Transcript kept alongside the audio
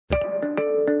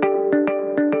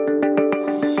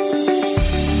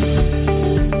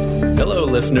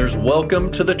listeners.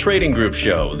 Welcome to the Trading Group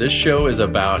Show. This show is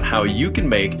about how you can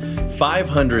make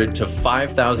 $500 to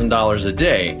 $5,000 a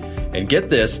day. And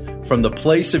get this, from the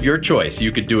place of your choice.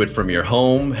 You could do it from your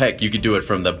home. Heck, you could do it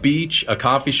from the beach, a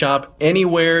coffee shop,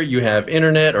 anywhere you have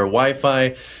internet or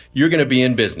Wi-Fi. You're going to be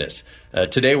in business.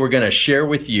 Today, we're going to share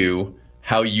with you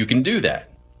how you can do that.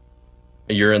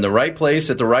 You're in the right place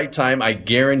at the right time. I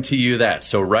guarantee you that.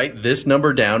 So write this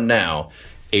number down now,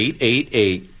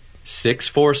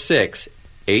 888-646-8787.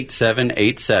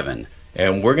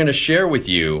 And we're going to share with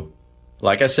you,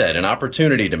 like I said, an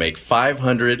opportunity to make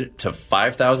 $500 to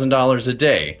 $5,000 a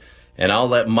day. And I'll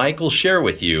let Michael share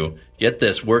with you, get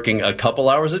this, working a couple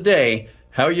hours a day.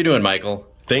 How are you doing, Michael?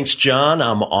 Thanks, John.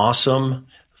 I'm awesome.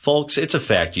 Folks, it's a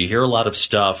fact. You hear a lot of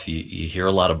stuff. You hear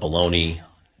a lot of baloney.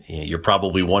 You're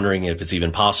probably wondering if it's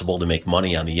even possible to make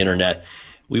money on the internet.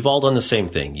 We've all done the same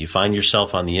thing. You find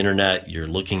yourself on the internet. You're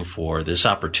looking for this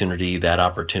opportunity, that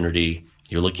opportunity.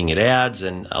 You're looking at ads,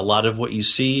 and a lot of what you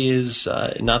see is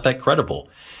not that credible.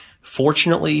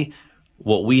 Fortunately,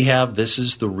 what we have, this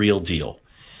is the real deal.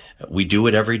 We do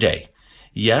it every day.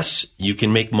 Yes, you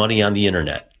can make money on the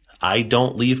internet. I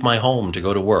don't leave my home to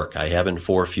go to work. I haven't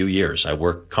for a few years. I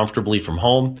work comfortably from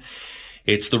home.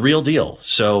 It's the real deal.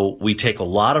 So we take a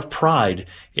lot of pride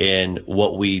in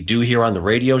what we do here on the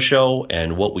radio show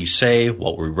and what we say,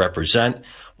 what we represent,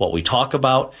 what we talk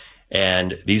about.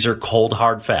 And these are cold,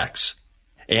 hard facts.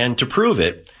 And to prove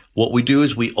it, what we do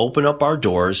is we open up our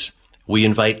doors. We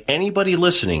invite anybody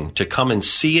listening to come and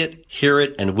see it, hear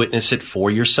it, and witness it for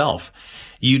yourself.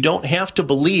 You don't have to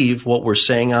believe what we're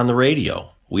saying on the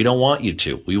radio. We don't want you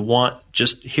to. We want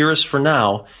just hear us for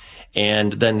now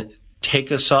and then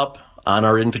take us up on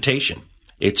our invitation.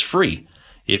 It's free.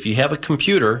 If you have a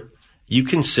computer, you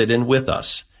can sit in with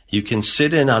us. You can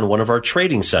sit in on one of our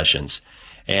trading sessions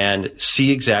and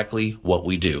see exactly what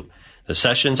we do. The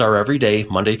sessions are every day,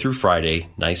 Monday through Friday,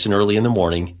 nice and early in the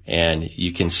morning, and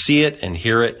you can see it and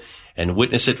hear it and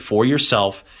witness it for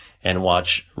yourself and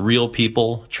watch real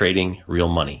people trading real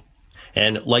money.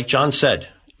 And like John said,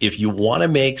 if you want to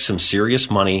make some serious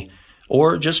money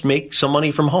or just make some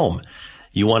money from home,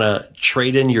 you want to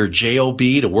trade in your JOB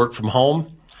to work from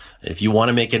home, if you want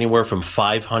to make anywhere from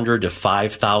 $500 to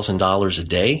 $5,000 a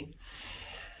day,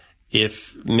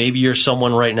 if maybe you're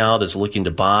someone right now that's looking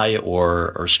to buy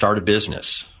or start a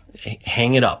business,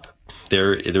 hang it up.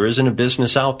 There isn't a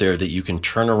business out there that you can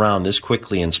turn around this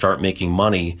quickly and start making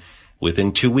money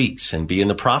within 2 weeks and be in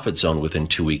the profit zone within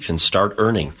 2 weeks and start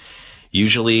earning.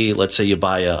 Usually, let's say you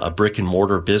buy a brick and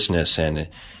mortar business, and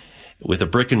with a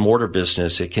brick and mortar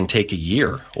business, it can take a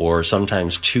year or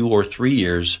sometimes 2 or 3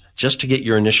 years just to get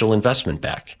your initial investment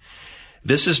back.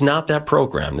 This is not that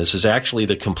program. This is actually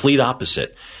the complete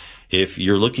opposite. If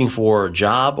you're looking for a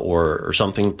job or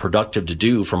something productive to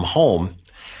do from home,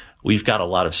 we've got a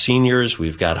lot of seniors,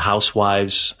 we've got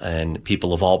housewives and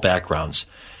people of all backgrounds.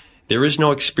 There is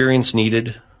no experience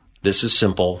needed. This is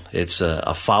simple. It's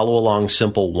a follow-along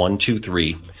simple 1, 2,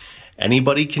 3.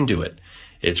 Anybody can do it.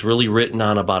 It's really written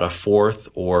on about a 4th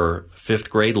or 5th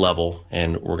grade level,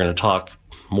 and we're going to talk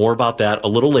more about that a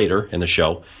little later in the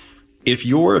show. If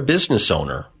you're a business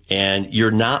owner and you're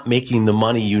not making the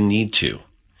money you need to,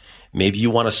 maybe you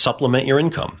want to supplement your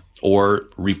income or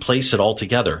replace it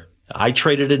altogether. I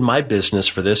traded in my business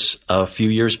for this a few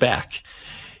years back.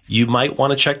 You might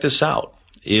want to check this out.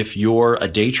 If you're a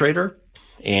day trader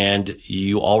and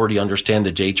you already understand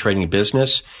the day trading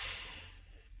business,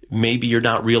 maybe you're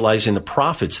not realizing the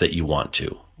profits that you want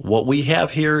to. What we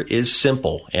have here is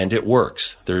simple and it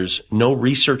works. There's no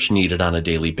research needed on a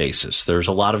daily basis. There's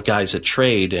a lot of guys that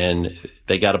trade and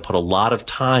they got to put a lot of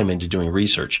time into doing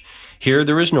research. Here,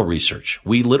 there is no research.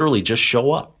 We literally just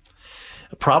show up.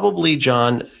 Probably,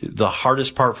 John, the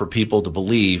hardest part for people to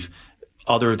believe,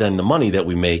 other than the money that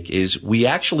we make, is we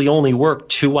actually only work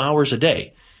 2 hours a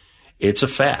day. It's a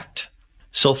fact.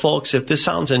 So, folks, if this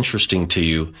sounds interesting to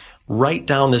you, write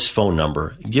down this phone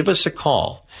number. Give us a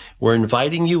call. We're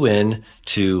inviting you in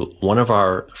to one of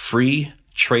our free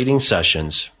trading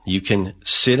sessions. You can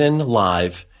sit in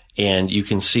live and you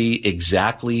can see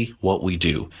exactly what we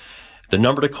do. The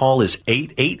number to call is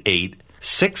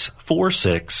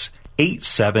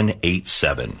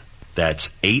 888-646-8787. That's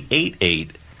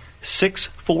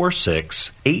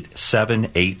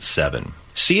 888-646-8787.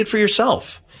 See it for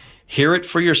yourself. Hear it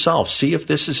for yourself. See if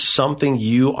this is something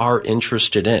you are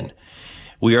interested in.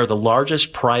 We are the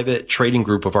largest private trading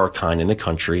group of our kind in the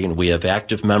country, and we have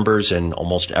active members in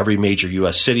almost every major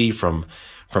U.S. city from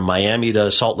Miami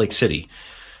to Salt Lake City.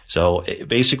 So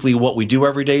basically what we do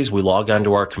every day is we log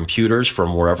onto our computers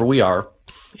from wherever we are,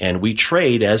 and we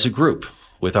trade as a group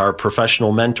with our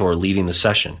professional mentor leading the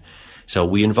session. So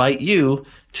we invite you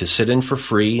to sit in for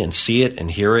free and see it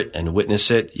and hear it and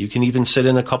witness it. You can even sit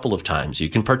in a couple of times. You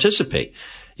can participate.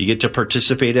 You get to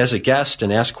participate as a guest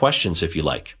and ask questions if you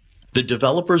like. The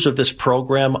developers of this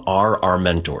program are our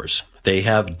mentors. They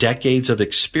have decades of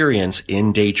experience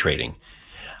in day trading.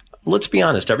 Let's be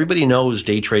honest, everybody knows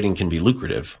day trading can be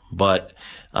lucrative, but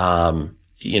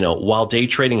while day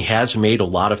trading has made a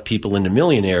lot of people into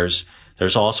millionaires,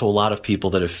 there's also a lot of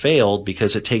people that have failed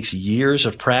because it takes years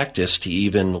of practice to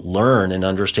even learn and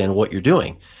understand what you're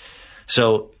doing.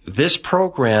 So this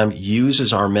program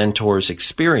uses our mentors'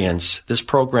 experience. This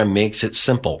program makes it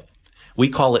simple. We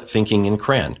call it thinking in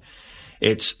CRAN.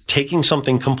 It's taking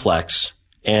something complex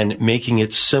and making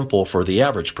it simple for the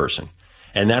average person.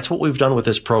 And that's what we've done with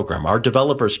this program. Our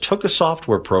developers took a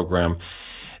software program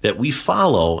that we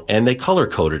follow and they color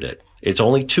coded it. It's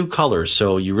only 2 colors,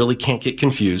 so you really can't get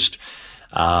confused.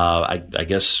 I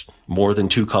guess more than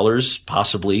 2 colors,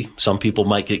 possibly. Some people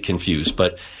might get confused,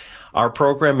 but our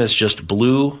program is just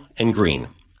blue and green.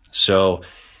 So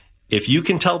if you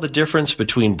can tell the difference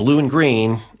between blue and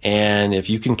green, and if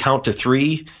you can count to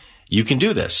 3, you can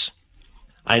do this.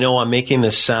 I know I'm making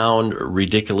this sound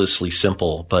ridiculously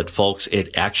simple, but folks, it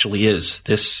actually is.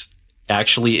 This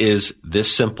actually is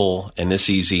this simple and this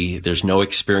easy. There's no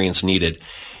experience needed.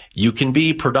 You can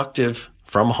be productive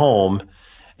from home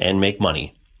and make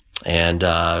money. And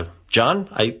John,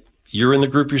 you're in the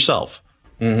group yourself.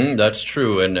 Mm-hmm, that's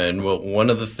true. And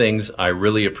one of the things I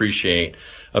really appreciate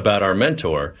about our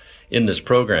mentor in this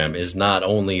program is not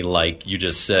only, like you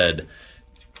just said,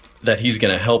 that he's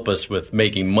going to help us with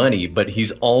making money, but he's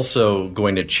also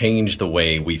going to change the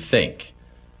way we think.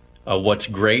 What's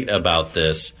great about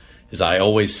this is I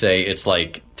always say it's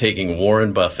like taking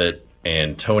Warren Buffett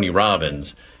and Tony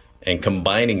Robbins and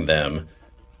combining them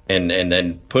and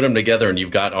then put them together and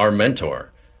you've got our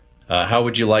mentor. How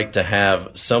would you like to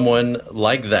have someone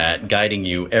like that guiding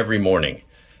you every morning,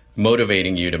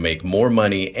 motivating you to make more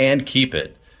money and keep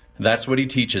it? That's what he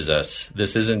teaches us.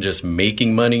 This isn't just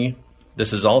making money.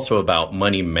 This is also about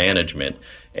money management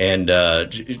and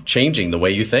changing the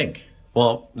way you think.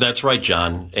 Well, that's right,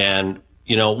 John. And,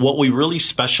 what we really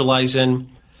specialize in,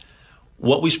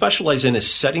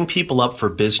 is setting people up for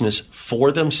business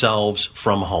for themselves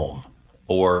from home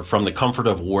or from the comfort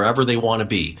of wherever they want to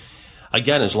be.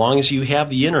 Again, as long as you have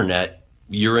the internet,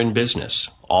 you're in business.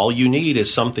 All you need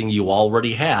is something you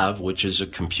already have, which is a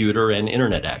computer and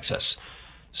internet access.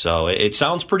 So it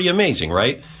sounds pretty amazing,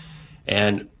 right?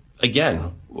 And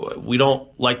again, we don't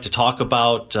like to talk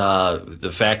about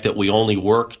the fact that we only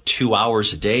work 2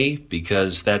 hours a day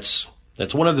because that's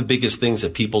one of the biggest things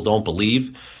that people don't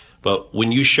believe. But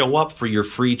when you show up for your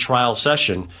free trial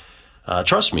session,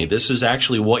 trust me, this is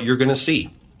actually what you're going to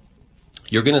see.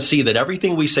 You're going to see that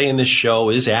everything we say in this show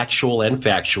is actual and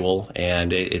factual,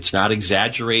 and it's not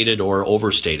exaggerated or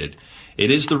overstated.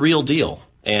 It is the real deal,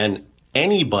 and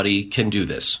anybody can do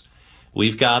this.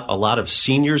 We've got a lot of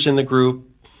seniors in the group.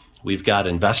 We've got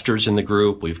investors in the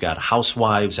group. We've got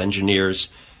housewives, engineers.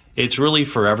 It's really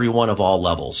for everyone of all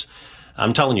levels.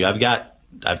 I'm telling you, I've got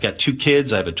 2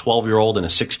 kids. I have a 12-year-old and a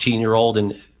 16-year-old,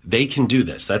 and they can do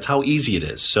this. That's how easy it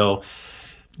is. So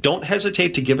don't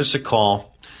hesitate to give us a call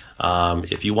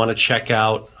if you want to check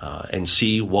out and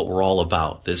see what we're all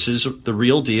about. This is the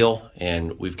real deal,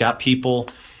 and we've got people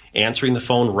answering the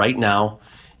phone right now.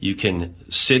 You can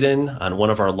sit in on one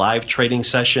of our live trading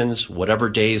sessions, whatever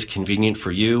day is convenient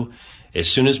for you, as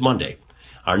soon as Monday.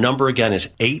 Our number again is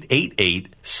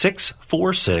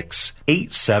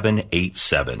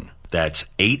 888-646-8787. That's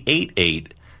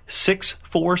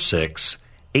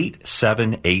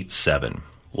 888-646-8787.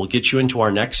 We'll get you into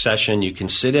our next session. You can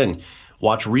sit in,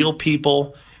 watch real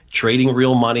people trading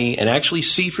real money, and actually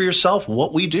see for yourself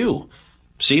what we do.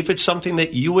 See if it's something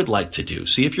that you would like to do.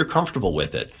 See if you're comfortable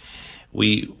with it.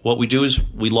 What we do is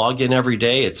we log in every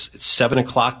day. It's 7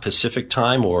 o'clock Pacific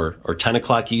time or 10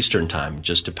 o'clock Eastern time,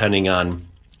 just depending on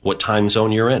what time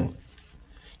zone you're in.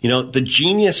 The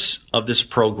genius of this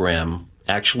program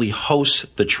actually hosts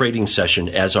the trading session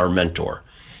as our mentor.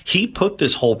 He put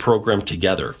this whole program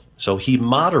together, so he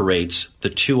moderates the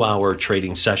 2-hour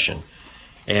trading session.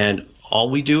 And all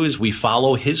we do is we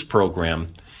follow his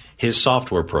program, his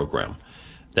software program,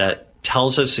 that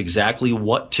tells us exactly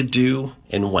what to do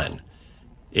and when.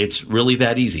 It's really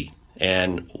that easy.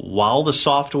 And while the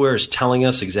software is telling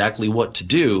us exactly what to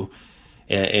do,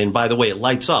 and by the way, it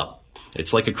lights up.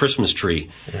 It's like a Christmas tree.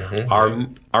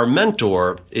 Mm-hmm. Our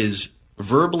mentor is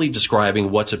verbally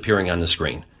describing what's appearing on the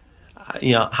screen.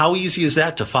 How easy is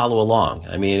that to follow along?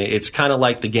 I mean, it's kind of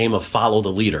like the game of follow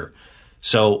the leader.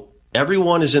 So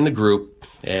everyone is in the group,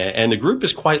 and the group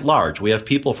is quite large. We have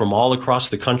people from all across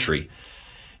the country.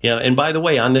 Yeah, and by the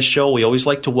way, on this show, we always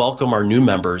like to welcome our new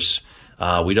members.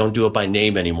 We don't do it by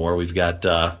name anymore. We've got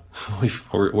we're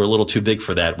a little too big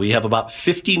for that. We have about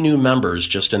 50 new members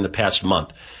just in the past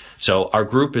month. So our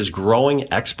group is growing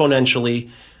exponentially.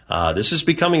 This is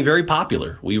becoming very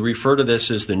popular. We refer to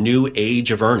this as the new age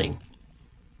of earning.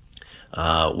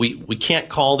 We can't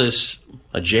call this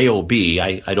a job.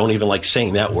 I don't even like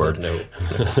saying that word. No.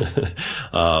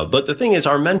 But the thing is,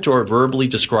 our mentor verbally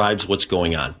describes what's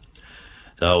going on.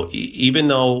 So even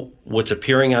though what's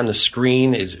appearing on the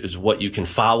screen is what you can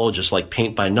follow, just like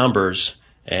paint by numbers,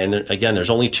 and again, there's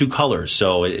only two colors,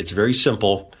 so it's very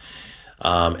simple.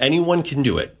 Anyone can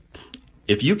do it.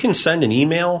 If you can send an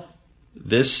email,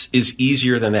 this is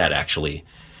easier than that, actually.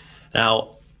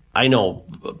 Now, I know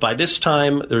by this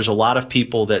time, there's a lot of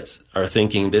people that are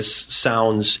thinking this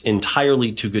sounds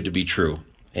entirely too good to be true,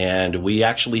 and we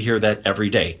actually hear that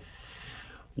every day.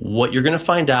 What you're going to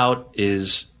find out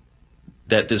is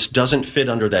that this doesn't fit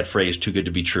under that phrase, too good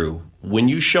to be true. When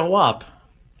you show up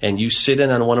and you sit in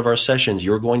on one of our sessions,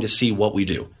 you're going to see what we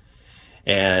do.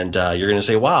 And you're going to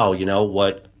say, wow, you know,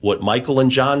 what Michael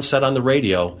and John said on the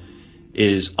radio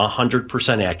is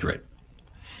 100% accurate.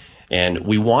 And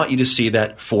we want you to see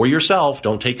that for yourself.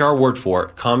 Don't take our word for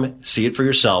it. Come see it for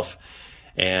yourself.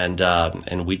 And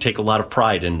we take a lot of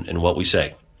pride in what we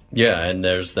say. Yeah, and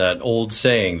there's that old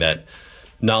saying that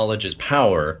knowledge is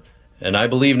power. And I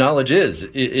believe knowledge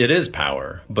is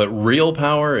power, but real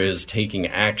power is taking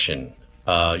action.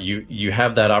 You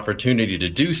have that opportunity to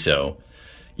do so.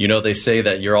 You know, they say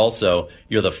that you're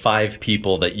the 5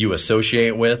 people that you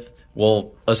associate with.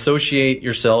 Well, associate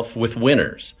yourself with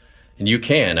winners. And you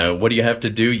can. What do you have to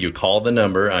do? You call the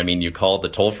number. You call the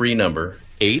toll-free number,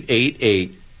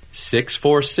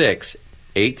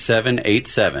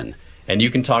 888-646-8787. And you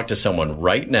can talk to someone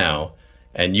right now.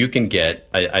 And you can get,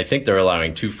 I think they're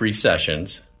allowing 2 free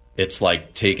sessions. It's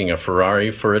like taking a Ferrari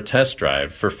for a test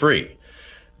drive for free.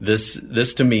 This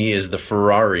to me is the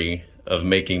Ferrari of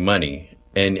making money.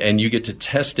 And you get to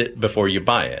test it before you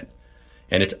buy it.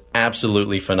 And it's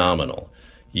absolutely phenomenal.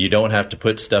 You don't have to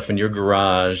put stuff in your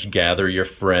garage, gather your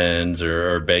friends,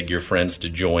 or beg your friends to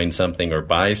join something or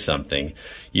buy something.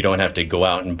 You don't have to go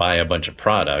out and buy a bunch of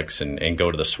products and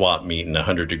go to the swap meet in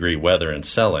 100-degree weather and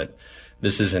sell it.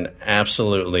 This is an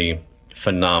absolutely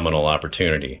phenomenal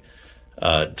opportunity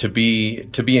to be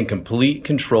in complete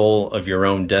control of your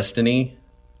own destiny,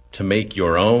 to make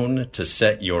your own, to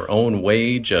set your own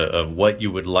wage of what you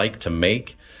would like to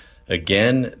make.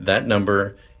 Again, that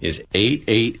number is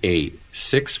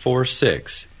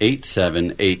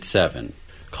 888-646-8787.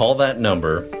 Call that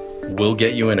number. We'll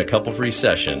get you in a couple free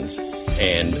sessions,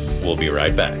 and we'll be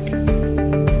right back.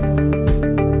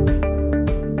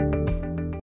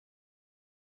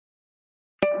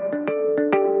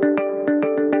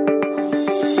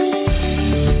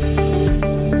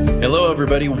 Hello,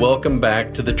 everybody. Welcome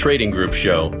back to the Trading Group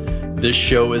Show. This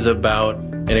show is about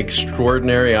an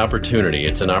extraordinary opportunity.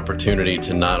 It's an opportunity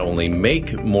to not only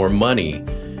make more money,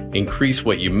 increase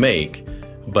what you make,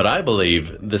 but I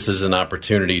believe this is an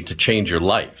opportunity to change your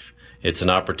life. It's an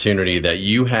opportunity that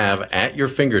you have at your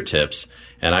fingertips,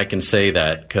 and I can say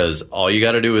that because all you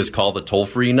got to do is call the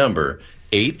toll-free number,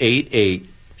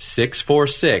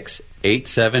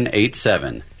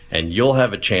 888-646-8787, and you'll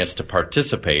have a chance to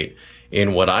participate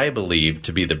in what I believe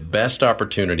to be the best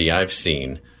opportunity I've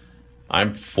seen.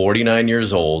 I'm 49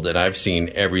 years old, and I've seen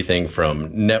everything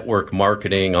from network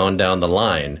marketing on down the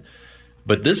line.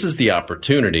 But this is the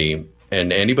opportunity,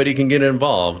 and anybody can get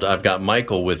involved. I've got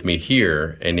Michael with me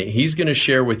here, and he's going to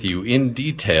share with you in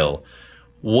detail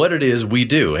what it is we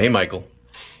do. Hey, Michael.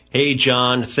 Hey,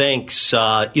 John, thanks.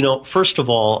 First of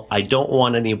all, I don't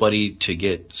want anybody to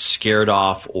get scared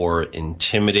off or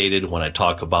intimidated when I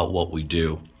talk about what we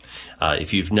do.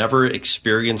 If you've never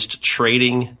experienced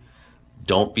trading,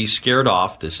 don't be scared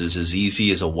off. This is as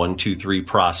easy as a 1, 2, 3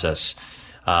 process.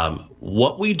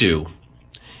 What we do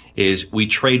is we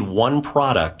trade one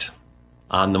product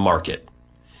on the market.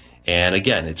 And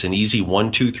again, it's an easy 1,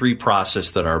 2, 3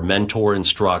 process that our mentor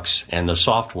instructs and the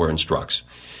software instructs.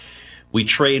 We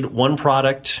trade one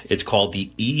product. It's called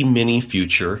the E-mini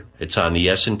future. It's on the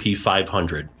S&P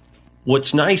 500.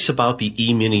 What's nice about the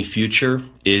E-mini future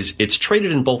is it's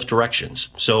traded in both directions.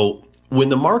 So when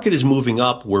the market is moving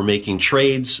up, we're making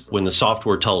trades when the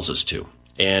software tells us to.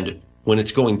 And when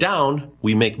it's going down,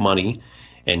 we make money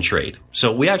and trade.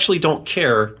 So we actually don't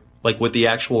care what the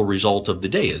actual result of the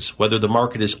day is. Whether the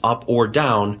market is up or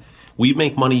down, we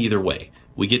make money either way.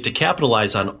 We get to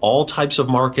capitalize on all types of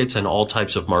markets and all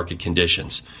types of market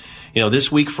conditions.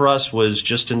 This week for us was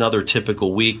just another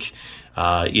typical week.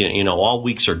 All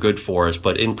weeks are good for us,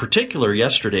 but in particular,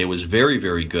 yesterday was very,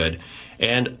 very good.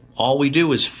 And all we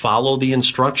do is follow the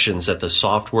instructions that the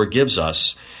software gives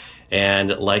us. And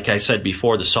like I said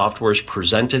before, the software is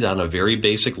presented on a very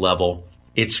basic level.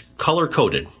 It's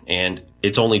color-coded, and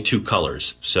it's only 2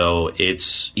 colors. So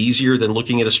it's easier than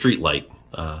looking at a street light.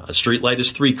 A street light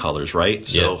is 3 colors, right?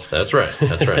 Yes, that's right.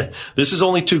 That's right. This is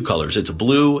only 2 colors. It's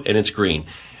blue and it's green.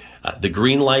 The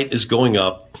green light is going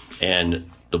up, and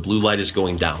the blue light is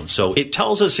going down. So it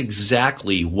tells us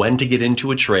exactly when to get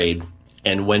into a trade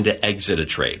and when to exit a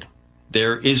trade.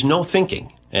 There is no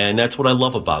thinking, and that's what I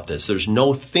love about this. There's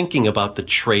no thinking about the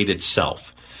trade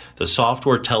itself. The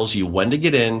software tells you when to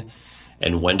get in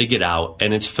and when to get out,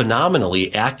 and it's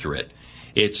phenomenally accurate.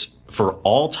 It's for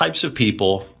all types of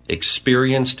people,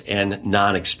 experienced and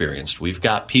non-experienced. We've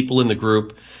got people in the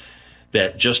group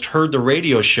that just heard the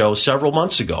radio show several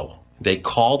months ago. They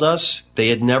called us. They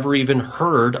had never even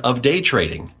heard of day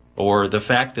trading or the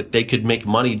fact that they could make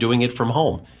money doing it from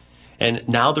home. And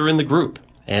now they're in the group,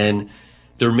 and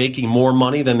they're making more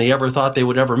money than they ever thought they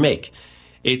would ever make.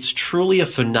 It's truly a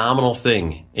phenomenal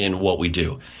thing in what we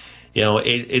do.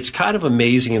 It's kind of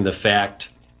amazing in the fact,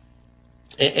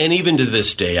 and even to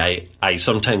this day, I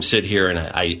sometimes sit here and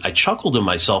I chuckle to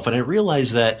myself, and I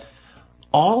realize that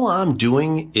all I'm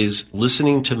doing is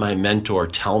listening to my mentor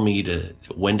tell me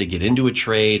when to get into a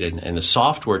trade, and the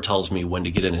software tells me when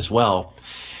to get in as well.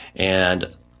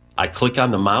 And I click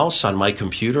on the mouse on my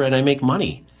computer and I make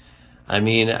money. I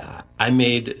mean,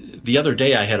 the other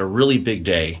day I had a really big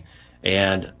day,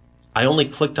 and I only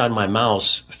clicked on my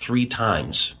mouse 3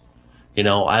 times.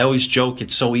 I always joke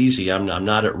it's so easy. I'm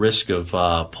not at risk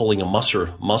of pulling a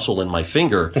muscle in my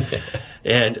finger.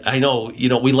 And I know,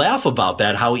 we laugh about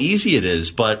that, how easy it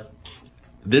is, but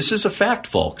this is a fact,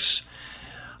 folks.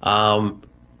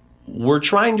 We're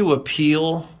trying to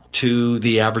appeal to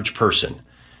the average person.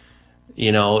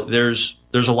 There's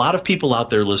a lot of people out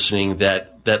there listening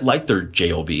that like their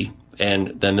job,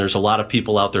 and then there's a lot of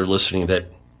people out there listening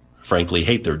that frankly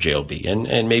hate their job,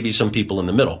 and maybe some people in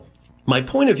the middle. My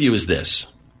point of view is this: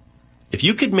 if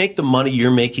you could make the money you're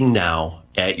making now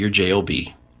at your job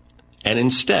and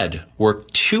instead work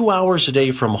 2 hours a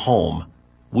day from home,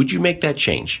 would you make that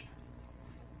change?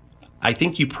 I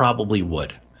think you probably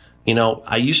would.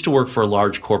 I used to work for a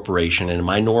large corporation, and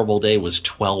my normal day was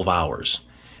 12 hours.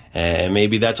 And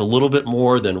maybe that's a little bit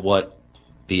more than what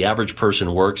the average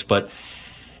person works, but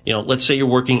let's say you're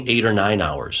working 8 or 9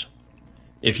 hours.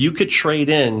 If you could trade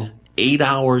in 8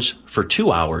 hours for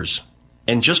 2 hours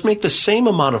and just make the same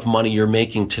amount of money you're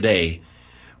making today,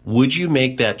 would you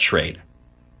make that trade?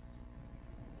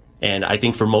 And I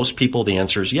think for most people, the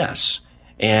answer is yes.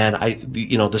 And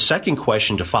the second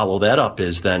question to follow that up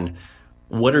is then,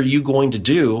 what are you going to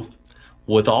do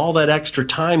with all that extra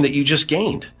time that you just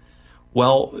gained?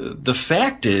 Well, the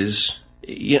fact is,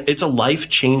 it's a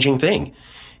life-changing thing.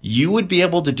 You would be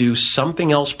able to do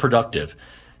something else productive,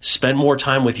 spend more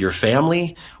time with your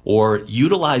family, or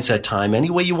utilize that time any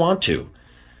way you want to.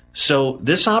 So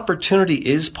this opportunity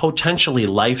is potentially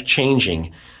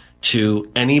life-changing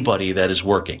to anybody that is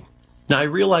working. Now, I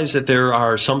realize that there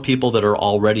are some people that are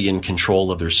already in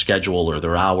control of their schedule or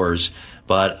their hours,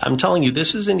 but I'm telling you,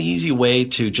 this is an easy way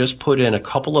to just put in a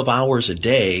couple of hours a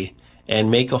day and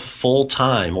make a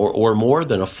full-time or more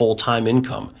than a full-time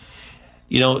income.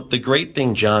 The great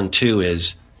thing, John, too,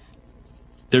 is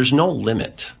there's no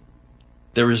limit.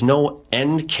 There is no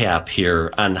end cap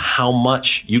here on how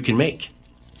much you can make.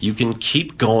 You can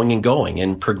keep going and going,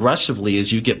 and progressively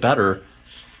as you get better,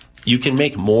 you can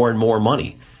make more and more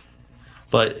money.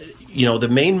 But, the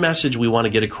main message we want to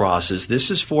get across is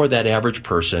this is for that average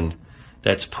person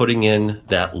that's putting in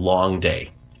that long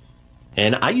day.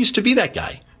 And I used to be that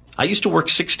guy. I used to work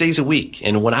 6 days a week.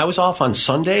 And when I was off on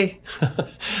Sunday,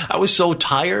 I was so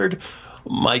tired.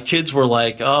 My kids were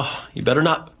like, "Oh, you better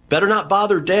not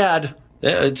bother Dad.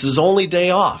 It's his only day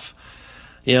off."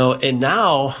 And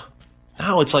now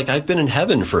it's like I've been in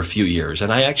heaven for a few years,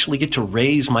 and I actually get to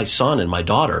raise my son and my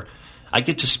daughter. I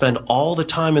get to spend all the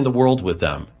time in the world with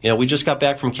them. We just got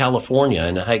back from California,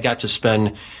 and I got to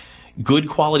spend good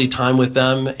quality time with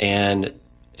them, and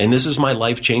this is my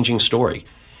life-changing story.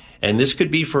 And this could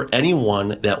be for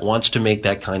anyone that wants to make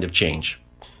that kind of change.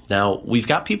 Now, we've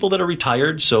got people that are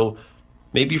retired, so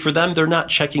maybe for them, they're not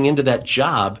checking into that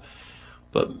job,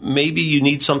 but maybe you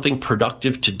need something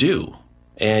productive to do.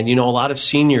 And, a lot of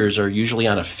seniors are usually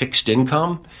on a fixed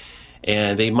income,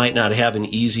 and they might not have an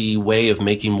easy way of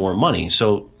making more money.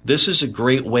 So this is a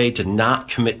great way to not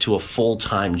commit to a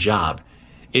full-time job.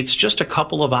 It's just a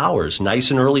couple of hours,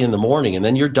 nice and early in the morning, and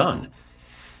then you're done.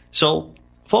 So,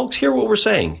 folks, hear what we're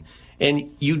saying.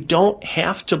 And you don't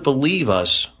have to believe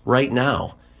us right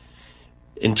now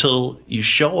until you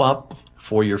show up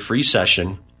for your free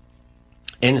session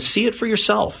and see it for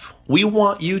yourself. We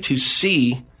want you to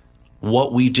see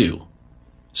what we do.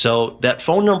 So that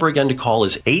phone number again to call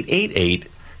is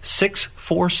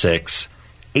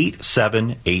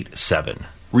 888-646-8787.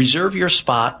 Reserve your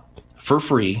spot for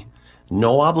free,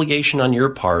 no obligation on your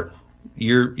part.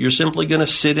 You're simply going to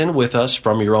sit in with us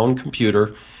from your own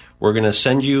computer. We're going to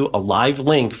send you a live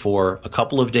link for a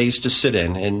couple of days to sit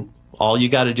in, and all you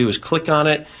got to do is click on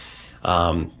it.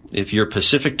 If you're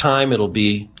Pacific time, it'll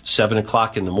be 7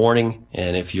 o'clock in the morning,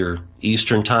 and if you're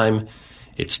Eastern time,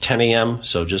 it's 10 a.m.,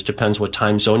 so it just depends what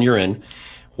time zone you're in.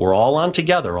 We're all on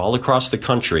together all across the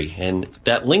country, and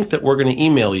that link that we're going to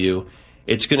email you,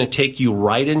 it's going to take you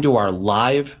right into our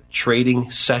live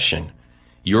trading session.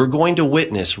 You're going to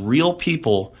witness real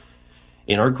people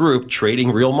in our group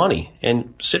trading real money.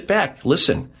 And sit back,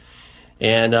 listen,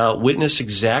 and witness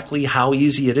exactly how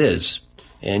easy it is.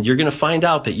 And you're going to find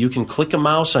out that you can click a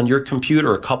mouse on your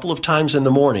computer a couple of times in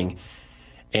the morning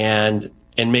and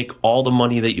make all the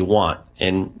money that you want,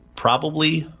 and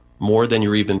probably more than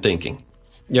you're even thinking.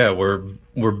 Yeah,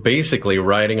 we're basically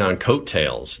riding on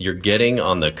coattails. You're getting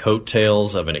on the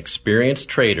coattails of an experienced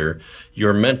trader,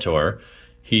 your mentor.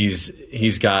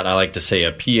 He's got, I like to say,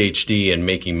 a PhD in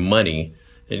making money,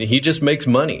 and he just makes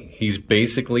money. He's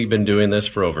basically been doing this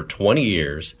for over 20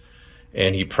 years,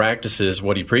 and he practices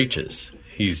what he preaches.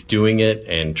 He's doing it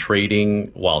and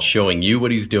trading while showing you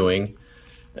what he's doing.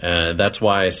 That's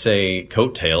why I say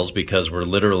coattails, because we're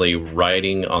literally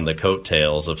riding on the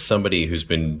coattails of somebody who's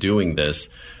been doing this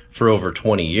for over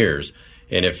 20 years.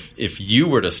 And if you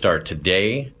were to start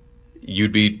today,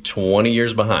 you'd be 20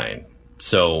 years behind.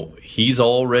 So he's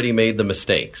already made the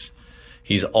mistakes.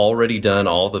 He's already done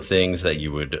all the things that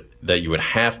you would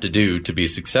have to do to be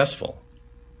successful.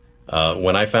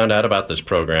 When I found out about this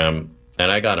program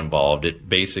and I got involved, it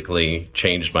basically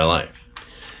changed my life.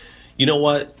 You know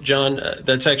what, John?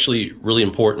 That's actually really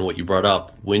important what you brought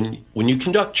up. When you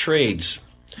conduct trades,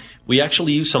 we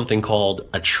actually use something called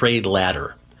a trade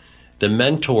ladder. The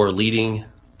mentor leading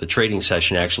the trading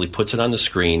session actually puts it on the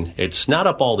screen. It's not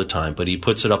up all the time, but he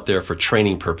puts it up there for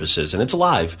training purposes, and it's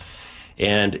live.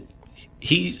 And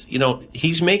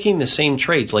he's making the same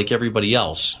trades like everybody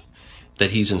else that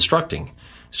he's instructing.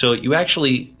 So you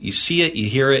see it, you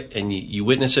hear it, and you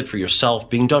witness it for yourself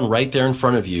being done right there in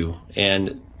front of you.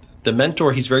 And the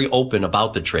mentor, he's very open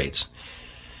about the trades.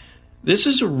 This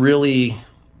is a really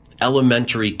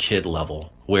elementary kid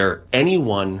level where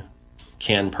anyone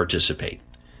can participate.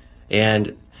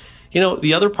 And,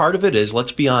 the other part of it is,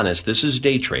 let's be honest, this is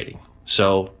day trading.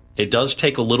 So it does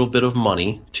take a little bit of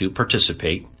money to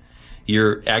participate.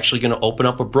 You're actually going to open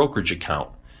up a brokerage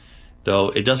account, though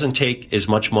it doesn't take as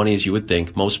much money as you would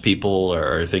think. Most people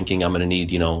are thinking I'm going to need,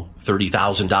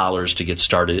 $30,000 to get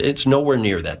started. It's nowhere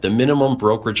near that. The minimum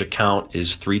brokerage account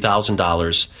is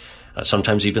 $3,000,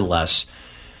 sometimes even less.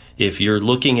 If you're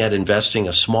looking at investing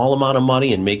a small amount of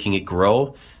money and making it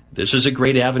grow, this is a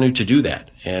great avenue to do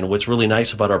that. And what's really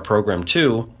nice about our program,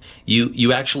 too,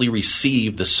 you actually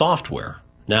receive the software.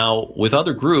 Now, with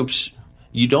other groups,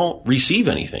 you don't receive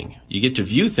anything. You get to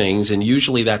view things, and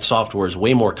usually that software is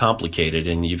way more complicated,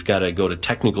 and you've got to go to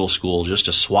technical school just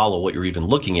to swallow what you're even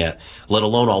looking at, let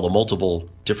alone all the multiple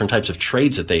different types of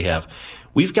trades that they have.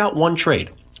 We've got one trade.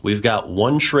 We've got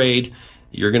one trade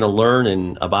you're going to learn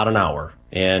in about an hour,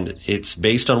 and it's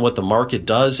based on what the market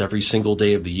does every single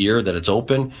day of the year that it's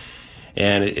open,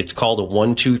 and it's called a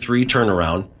 1-2-3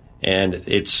 turnaround, and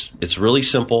it's really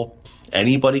simple.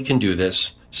 Anybody can do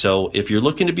this. So if you're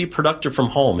looking to be productive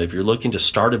from home, if you're looking to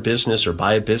start a business or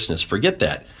buy a business, forget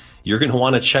that. You're going to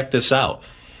want to check this out.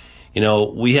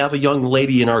 We have a young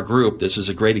lady in our group. This is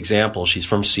a great example. She's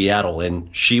from Seattle, and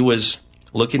she was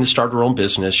looking to start her own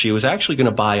business. She was actually going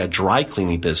to buy a dry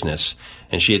cleaning business,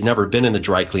 and she had never been in the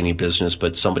dry cleaning business,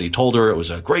 but somebody told her it was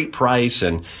a great price,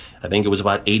 and I think it was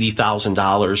about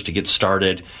 $80,000 to get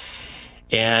started.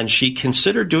 And she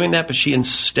considered doing that, but she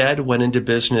instead went into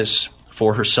business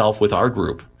for herself with our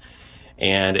group,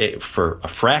 and for a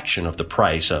fraction of the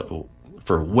price,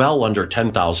 for well under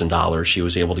 $10,000, she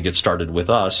was able to get started with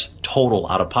us, total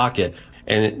out of pocket.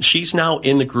 And she's now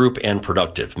in the group and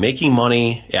productive, making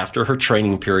money after her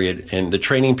training period. And the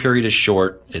training period is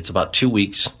short. It's about 2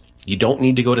 weeks. You don't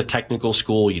need to go to technical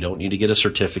school. You don't need to get a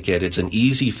certificate. It's an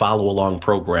easy follow-along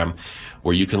program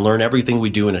where you can learn everything we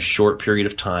do in a short period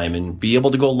of time and be able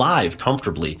to go live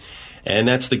comfortably. And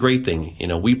that's the great thing.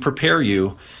 We prepare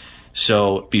you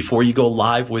so before you go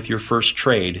live with your first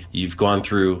trade, you've gone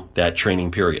through that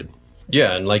training period.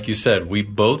 Yeah, and like you said, we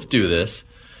both do this.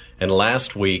 And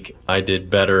last week, I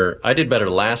did better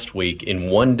last week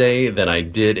in one day than I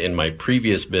did in my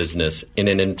previous business in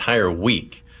an entire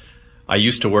week. I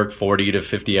used to work 40 to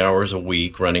 50 hours a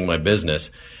week running my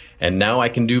business, and now I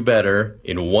can do better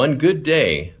in one good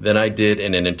day than I did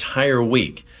in an entire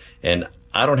week. And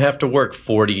I don't have to work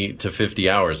 40 to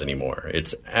 50 hours anymore.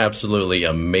 It's absolutely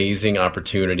amazing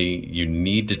opportunity. You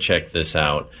need to check this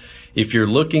out. If you're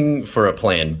looking for a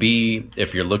plan B,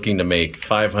 if you're looking to make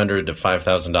 $500 to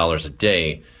 $5,000 a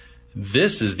day,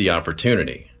 this is the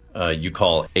opportunity. You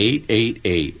call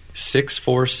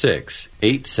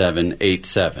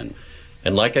 888-646-8787.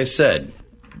 And like I said,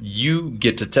 you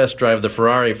get to test drive the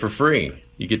Ferrari for free.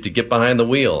 You get to get behind the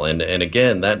wheel. And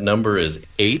again, that number is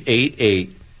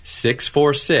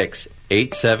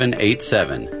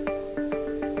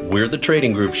 888-646-8787. We're the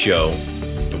Trading Group Show,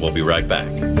 and we'll be right back.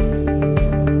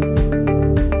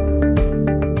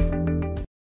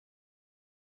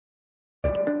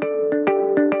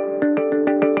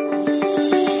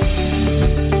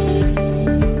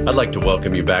 I'd like to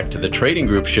welcome you back to the Trading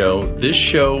Group Show. This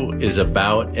show is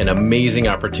about an amazing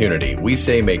opportunity. We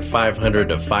say make $500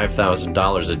 to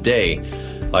 $5,000 a day.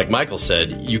 Like Michael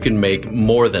said, you can make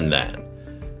more than that.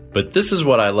 But this is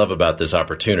what I love about this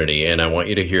opportunity, and I want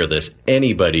you to hear this.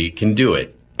 Anybody can do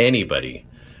it. Anybody.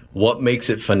 What makes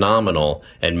it phenomenal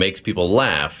and makes people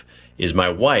laugh is my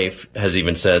wife has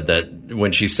even said that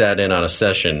when she sat in on a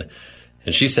session,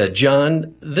 and she said,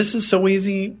 "John, this is so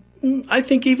easy. I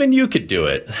think even you could do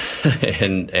it."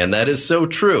 and that is so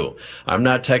true. I'm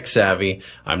not tech savvy.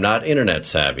 I'm not internet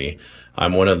savvy.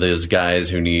 I'm one of those guys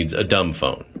who needs a dumb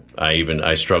phone.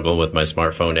 I struggle with my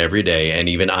smartphone every day, and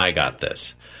even I got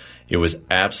this. It was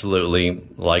absolutely,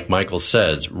 like Michael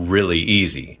says, really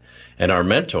easy. And our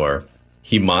mentor,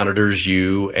 he monitors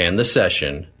you and the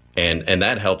session, and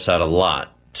that helps out a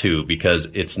lot too, because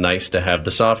it's nice to have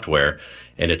the software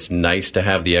and it's nice to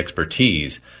have the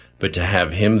expertise. But to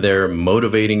have him there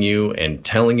motivating you and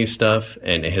telling you stuff,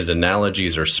 and his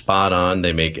analogies are spot on.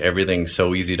 They make everything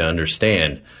so easy to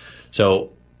understand. So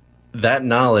that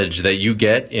knowledge that you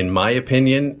get, in my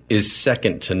opinion, is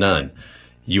second to none.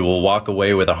 You will walk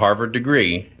away with a Harvard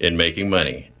degree in making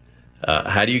money.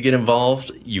 How do you get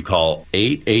involved? You call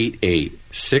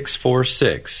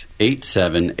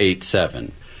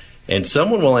 888-646-8787. And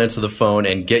someone will answer the phone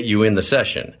and get you in the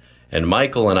session. And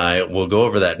Michael and I will go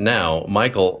over that now.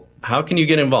 Michael, how can you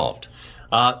get involved?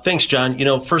 Thanks, John.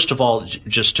 First of all,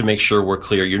 just to make sure we're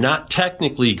clear, you're not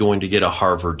technically going to get a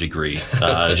Harvard degree.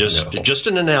 Just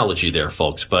an analogy there,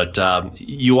 folks. But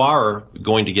you are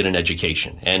going to get an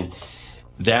education. And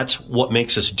that's what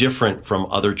makes us different from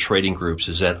other trading groups,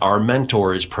 is that our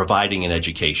mentor is providing an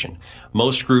education.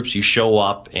 Most groups, you show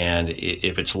up, and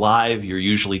if it's live, you're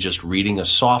usually just reading a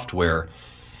software.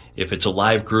 If it's a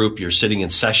live group, you're sitting in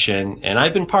session. And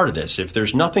I've been part of this. If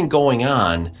there's nothing going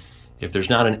on, if there's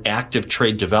not an active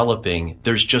trade developing,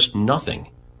 there's just nothing.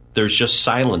 There's just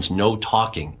silence, no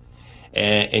talking.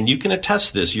 And you can attest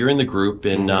to this. You're in the group,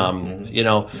 and,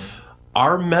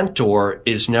 our mentor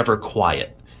is never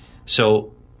quiet.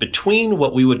 So between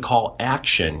what we would call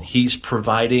action, he's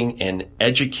providing an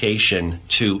education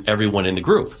to everyone in the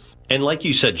group. And like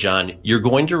you said, John, you're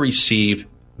going to receive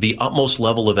the utmost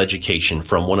level of education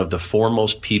from one of the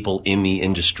foremost people in the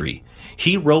industry.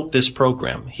 He wrote this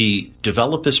program. He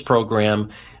developed this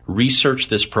program, researched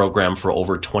this program for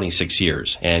over 26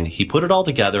 years. And he put it all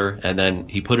together, and then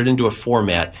he put it into a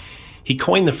format. He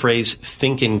coined the phrase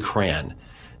think and cran,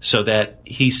 so that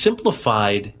he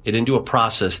simplified it into a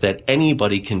process that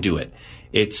anybody can do it.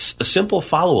 It's a simple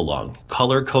follow-along,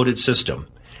 color-coded system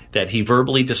that he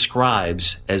verbally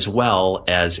describes as well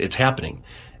as it's happening.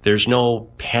 There's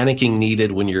no panicking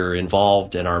needed when you're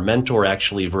involved, and our mentor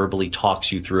actually verbally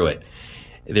talks you through it.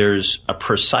 There's a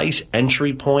precise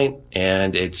entry point,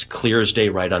 and it's clear as day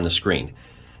right on the screen.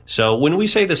 So when we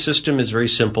say the system is very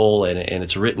simple and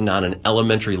it's written on an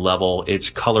elementary level, it's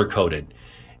color-coded.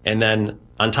 And then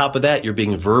on top of that, you're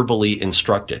being verbally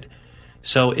instructed.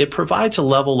 So it provides a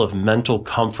level of mental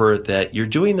comfort that you're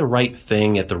doing the right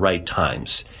thing at the right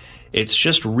times. It's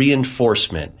just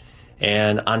reinforcement.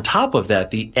 And on top of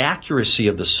that, the accuracy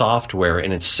of the software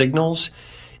and its signals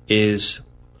is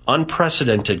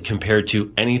unprecedented compared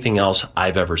to anything else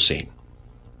I've ever seen.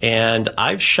 And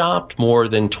I've shopped more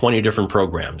than 20 different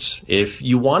programs. If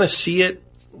you want to see it,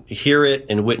 hear it,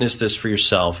 and witness this for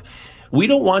yourself, we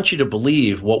don't want you to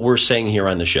believe what we're saying here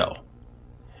on the show.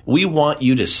 We want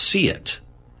you to see it.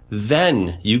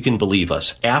 Then you can believe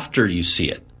us after you see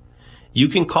it. You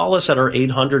can call us at our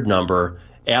 800 number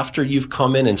after you've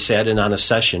come in and sat in on a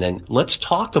session, and let's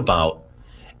talk about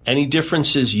Any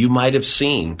differences you might have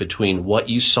seen between what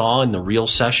you saw in the real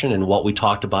session and what we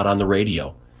talked about on the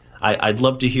radio. I'd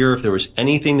love to hear if there was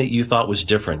anything that you thought was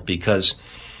different, because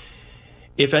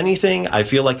if anything, I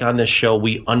feel like on this show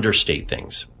we understate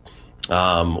things.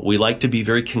 We like to be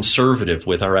very conservative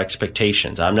with our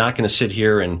expectations. I'm not going to sit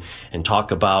here and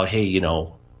talk about, hey, you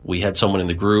know, we had someone in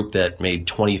the group that made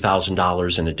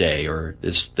 $20,000 in a day, or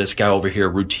this guy over here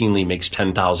routinely makes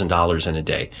 $10,000 in a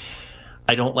day.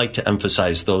 I don't like to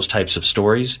emphasize those types of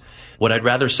stories. What I'd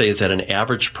rather say is that an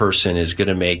average person is going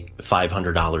to make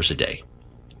 $500 a day,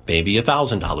 maybe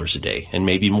 $1,000 a day, and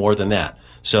maybe more than that.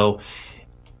 So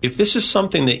if this is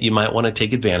something that you might want to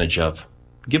take advantage of,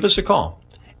 give us a call.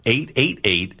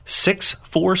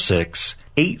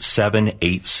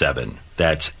 888-646-8787.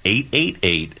 That's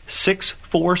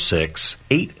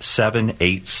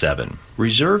 888-646-8787.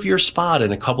 Reserve your spot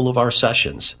in a couple of our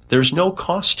sessions. There's no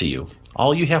cost to you.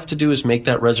 All you have to do is make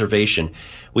that reservation.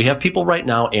 We have people right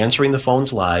now answering the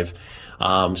phones live.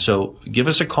 So give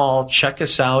us a call, check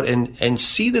us out, and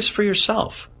see this for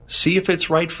yourself. See if it's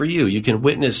right for you. You can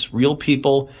witness real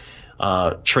people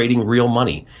trading real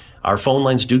money. Our phone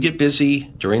lines do get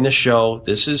busy during the show.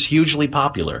 This is hugely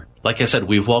popular. Like I said,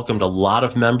 we've welcomed a lot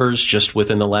of members just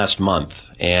within the last month,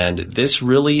 and this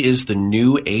really is the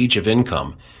new age of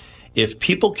income. If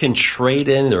people can trade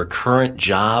in their current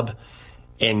job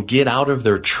and get out of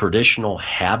their traditional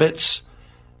habits,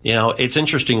 you know, it's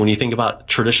interesting when you think about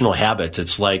traditional habits.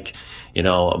 It's like, you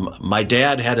know, my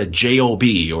dad had a job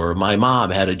or my mom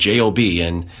had a job,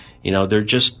 and, you know, they're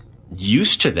just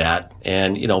used to that.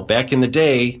 And, you know, back in the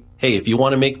day, hey, if you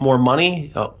want to make more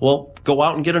money, well, go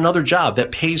out and get another job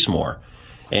that pays more.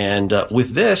 And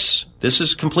with this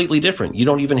is completely different. You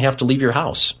don't even have to leave your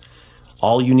house.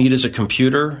 All you need is a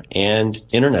computer and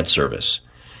internet service.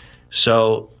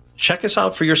 So check us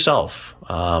out for yourself.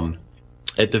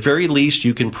 At the very least,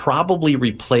 you can probably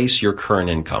replace your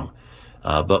current income.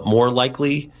 But more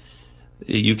likely,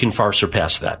 you can far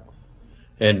surpass that.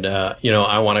 And, you know,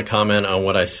 I want to comment on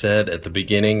what I said at the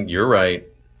beginning. You're right.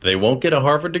 They won't get a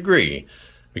Harvard degree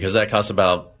because that costs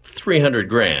about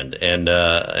 $300,000.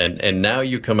 And now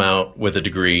you come out with a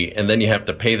degree and then you have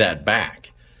to pay that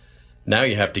back. Now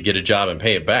you have to get a job and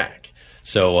pay it back.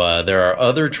 So there are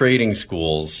other trading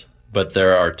schools, but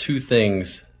there are two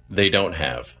things they don't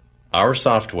have: our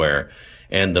software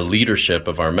and the leadership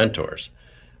of our mentors.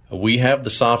 We have the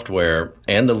software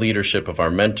and the leadership of our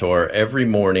mentor. Every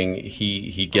morning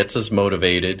he gets us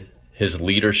motivated. His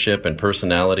leadership and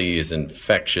personality is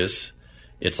infectious.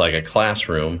 It's like a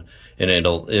classroom, and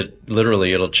it'll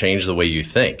change the way you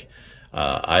think.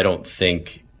 I don't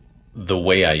think the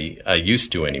way I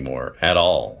used to anymore at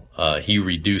all. He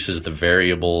reduces the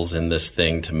variables in this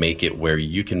thing to make it where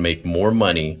you can make more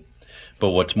money. But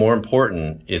what's more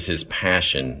important is his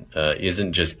passion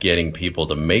isn't just getting people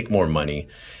to make more money.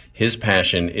 His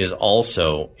passion is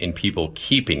also in people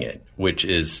keeping it, which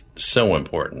is so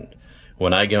important.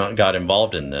 When I got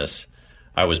involved in this,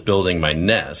 I was building my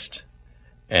nest,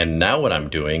 and now what I'm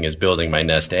doing is building my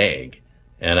nest egg,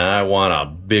 and I want a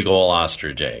big ol'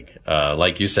 ostrich egg.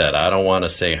 Like you said, I don't want to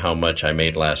say how much I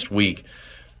made last week,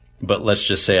 but let's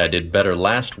just say I did better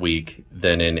last week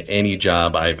than in any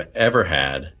job I've ever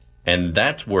had, and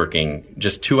that's working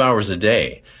just 2 hours a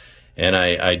day. And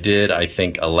I did, I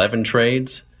think, 11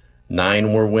 trades.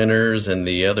 9 were winners, and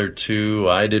the other 2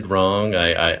 I did wrong.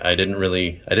 I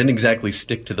didn't exactly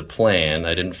stick to the plan.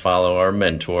 I didn't follow our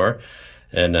mentor,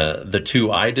 and the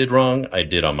 2 I did wrong, I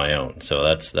did on my own. So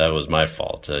that was my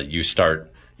fault. You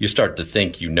start to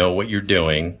think you know what you're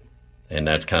doing, and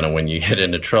that's kind of when you get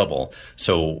into trouble.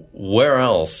 So where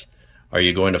else are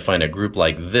you going to find a group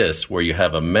like this where you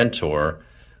have a mentor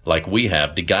like we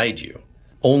have to guide you?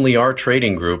 Only our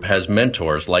trading group has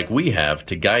mentors like we have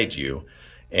to guide you.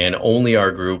 And only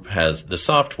our group has the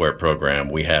software program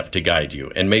we have to guide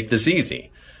you and make this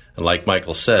easy. And like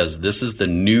Michael says, this is the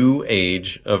new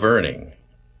age of earning.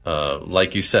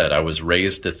 Like you said, I was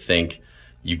raised to think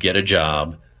you get a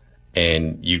job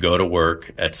and you go to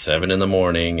work at 7 in the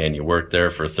morning and you work there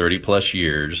for 30 plus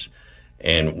years.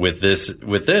 And with this,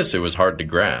 it was hard to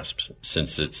grasp,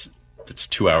 since it's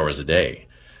 2 hours a day,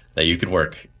 that you can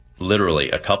work literally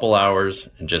a couple hours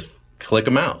and just click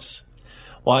a mouse.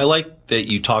 Well, I like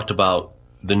that you talked about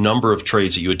the number of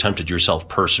trades that you attempted yourself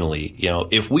personally. You know,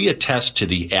 if we attest to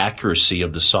the accuracy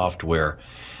of the software,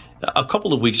 a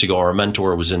couple of weeks ago, our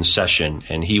mentor was in session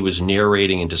and he was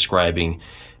narrating and describing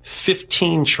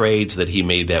 15 trades that he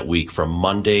made that week from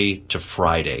Monday to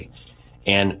Friday.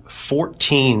 And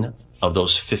 14 of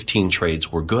those 15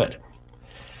 trades were good.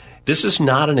 This is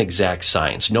not an exact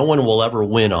science. No one will ever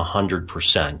win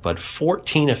 100%, but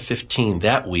 14 of 15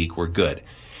 that week were good.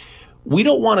 We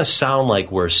don't want to sound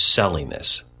like we're selling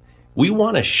this. We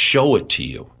want to show it to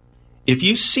you. If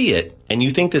you see it and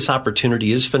you think this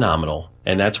opportunity is phenomenal,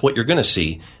 and that's what you're going to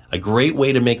see, a great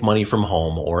way to make money from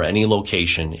home or any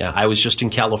location. I was just in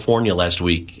California last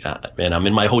week, and I'm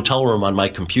in my hotel room on my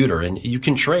computer, and you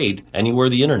can trade anywhere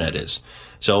the internet is.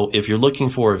 So if you're looking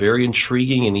for a very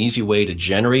intriguing and easy way to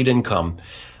generate income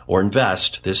or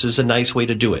invest, this is a nice way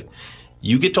to do it.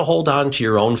 You get to hold on to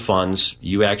your own funds.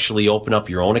 You actually open up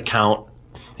your own account.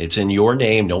 It's in your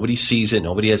name. Nobody sees it.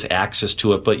 Nobody has access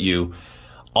to it but you.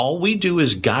 All we do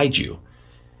is guide you.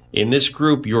 In this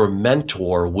group, your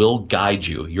mentor will guide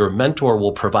you. Your mentor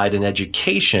will provide an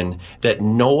education that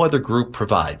no other group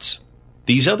provides.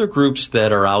 These other groups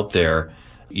that are out there,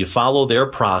 you follow their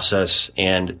process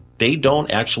and they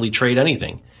don't actually trade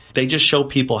anything. They just show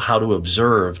people how to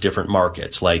observe different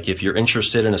markets. Like if you're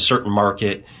interested in a certain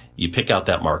market, you pick out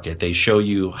that market. They show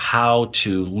you how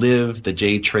to live the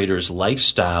day trader's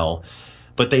lifestyle,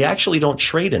 but they actually don't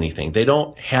trade anything. They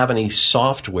don't have any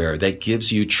software that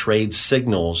gives you trade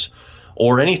signals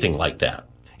or anything like that.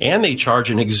 And they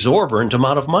charge an exorbitant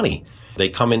amount of money. They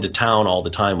come into town all the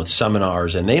time with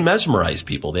seminars and they mesmerize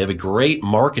people. They have a great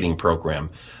marketing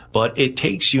program, but it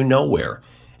takes you nowhere.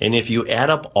 And if you add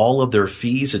up all of their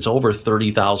fees, it's over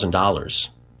 $30,000.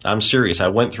 I'm serious. I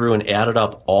went through and added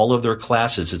up all of their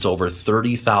classes. It's over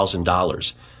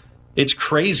 $30,000. It's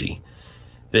crazy.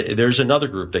 There's another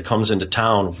group that comes into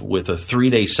town with a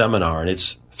 3-day seminar, and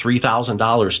it's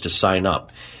 $3,000 to sign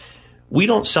up. We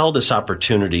don't sell this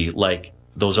opportunity like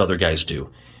those other guys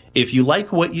do. If you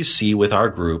like what you see with our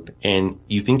group and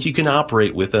you think you can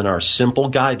operate within our simple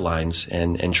guidelines,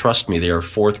 and trust me, they are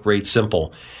fourth grade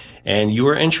simple, and you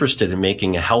are interested in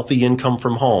making a healthy income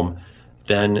from home,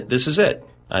 then this is it.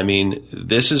 I mean,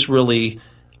 this is really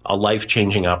a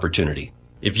life-changing opportunity.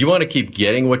 If you want to keep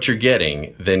getting what you're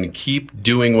getting, then keep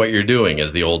doing what you're doing,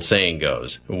 as the old saying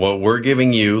goes. What we're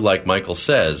giving you, like Michael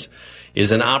says,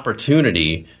 is an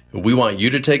opportunity. We want you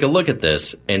to take a look at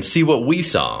this and see what we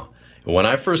saw. When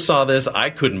I first saw this, I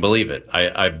couldn't believe it.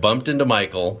 I bumped into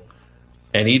Michael,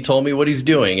 and he told me what he's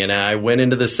doing, and I went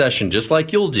into the session just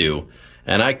like you'll do,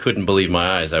 and I couldn't believe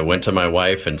my eyes. I went to my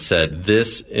wife and said,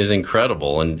 this is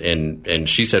incredible, and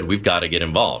she said, we've got to get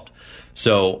involved.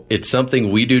 So it's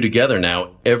something we do together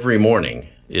now every morning.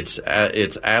 It's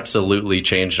absolutely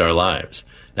changed our lives.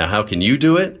 Now, how can you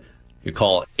do it? You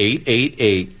call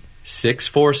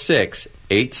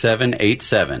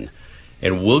 888-646-8787,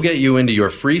 and we'll get you into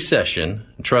your free session.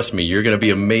 Trust me, you're going to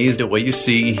be amazed at what you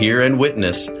see, hear, and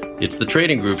witness. It's the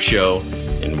Trading Group Show,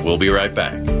 and we'll be right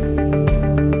back.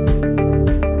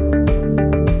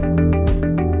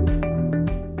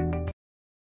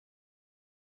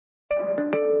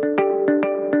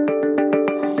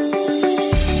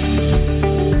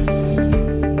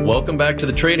 Welcome back to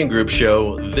the Trading Group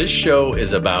Show. This show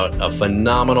is about a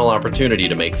phenomenal opportunity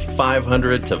to make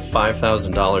 $500 to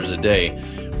 $5,000 a day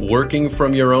working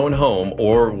from your own home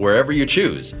or wherever you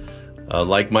choose.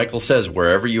 Like Michael says,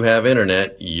 wherever you have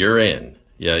internet, you're in.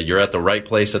 Yeah, you're at the right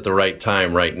place at the right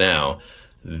time right now.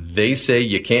 They say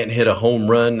you can't hit a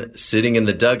home run sitting in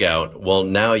the dugout. Well,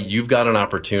 now you've got an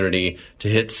opportunity to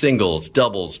hit singles,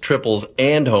 doubles, triples,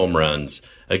 and home runs.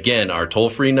 Again, our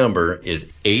toll-free number is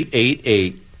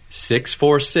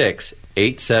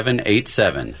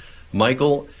 888-646-8787.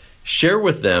 Michael, share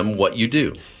with them what you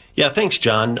do. Yeah, thanks,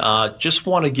 John. Just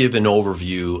want to give an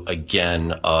overview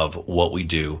again of what we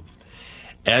do.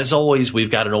 As always, we've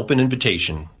got an open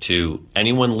invitation to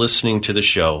anyone listening to the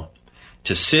show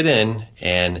to sit in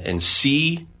and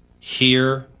see,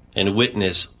 hear, and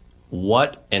witness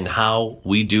what and how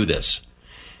we do this.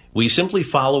 We simply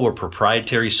follow a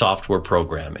proprietary software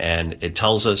program, and it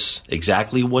tells us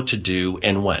exactly what to do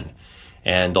and when.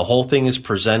 And the whole thing is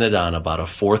presented on about a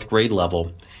fourth grade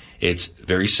level. It's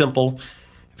very simple,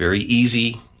 very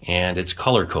easy, and it's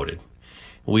color-coded.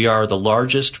 We are the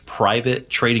largest private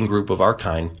trading group of our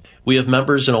kind. We have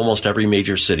members in almost every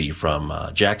major city, from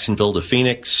Jacksonville to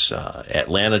Phoenix,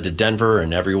 Atlanta to Denver,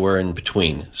 and everywhere in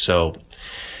between. So,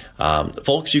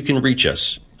 folks, you can reach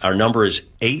us. Our number is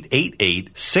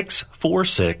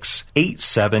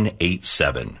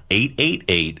 888-646-8787.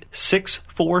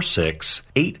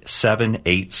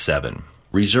 888-646-8787.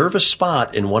 Reserve a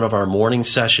spot in one of our morning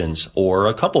sessions or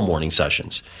a couple morning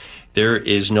sessions. There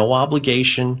is no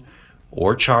obligation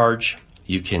or charge.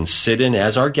 You can sit in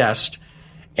as our guest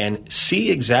and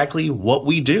see exactly what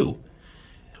we do.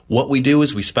 What we do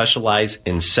is we specialize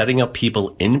in setting up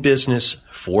people in business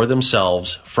for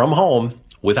themselves from home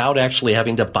without actually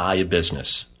having to buy a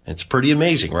business. It's pretty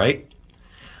amazing, right?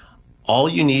 All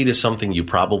you need is something you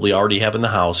probably already have in the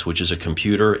house, which is a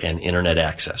computer and internet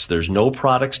access. There's no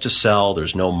products to sell.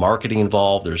 There's no marketing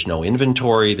involved. There's no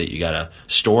inventory that you got to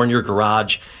store in your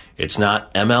garage. It's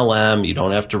not MLM. You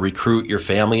don't have to recruit your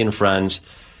family and friends.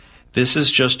 This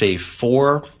is just a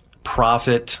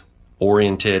for-profit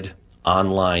oriented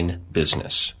online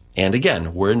business. And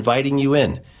again, we're inviting you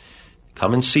in.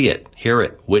 Come and see it, hear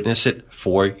it, witness it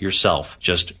for yourself.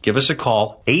 Just give us a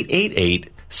call,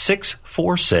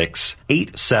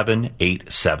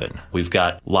 888-646-8787. We've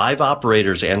got live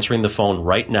operators answering the phone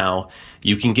right now.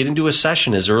 You can get into a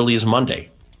session as early as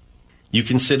Monday. You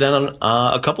can sit in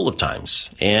a couple of times.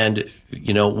 And,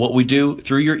 what we do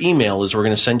through your email is we're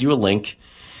going to send you a link.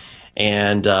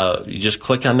 And you just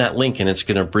click on that link, and it's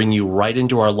going to bring you right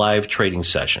into our live trading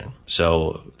session.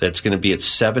 So that's going to be at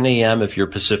 7 a.m. if you're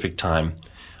Pacific time,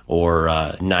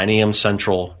 or 9 a.m.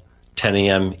 Central, 10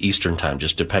 a.m. Eastern time,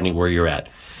 just depending where you're at.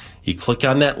 You click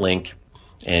on that link,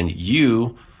 and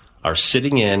you are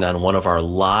sitting in on one of our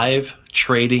live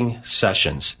trading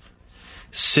sessions.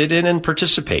 Sit in and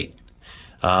participate.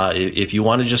 If you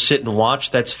want to just sit and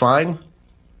watch, that's fine.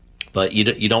 But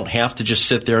you don't have to just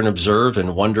sit there and observe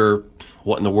and wonder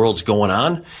what in the world's going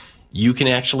on. You can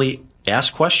actually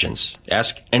ask questions.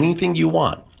 Ask anything you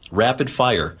want. Rapid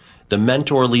fire. The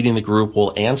mentor leading the group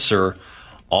will answer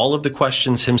all of the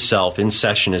questions himself in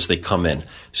session as they come in.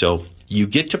 So you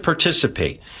get to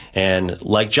participate. And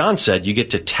like John said, you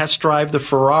get to test drive the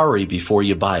Ferrari before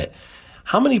you buy it.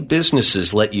 How many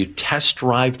businesses let you test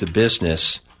drive the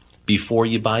business before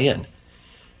you buy in?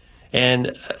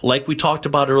 And like we talked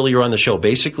about earlier on the show,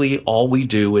 basically all we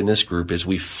do in this group is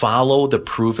we follow the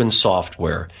proven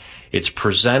software. It's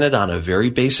presented on a very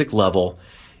basic level.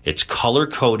 It's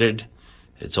color-coded.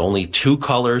 It's only 2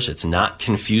 colors. It's not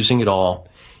confusing at all.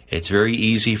 It's very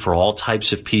easy for all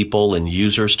types of people and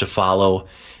users to follow,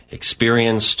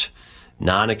 experienced,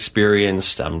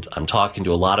 non-experienced. I'm talking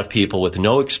to a lot of people with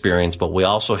no experience, but we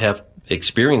also have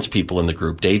experienced people in the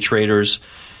group, day traders,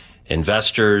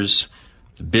 investors,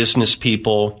 business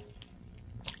people.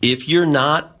 If you're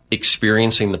not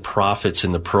experiencing the profits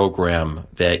in the program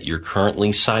that you're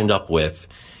currently signed up with,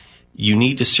 you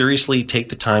need to seriously take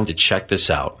the time to check this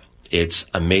out. It's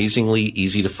amazingly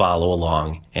easy to follow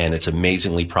along, and it's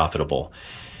amazingly profitable.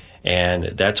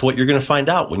 And that's what you're going to find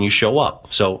out when you show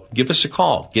up. So give us a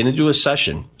call, get into a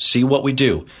session, see what we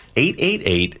do.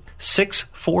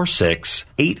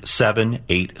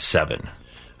 888-646-8787.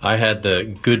 I had the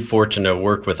good fortune to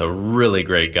work with a really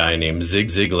great guy named Zig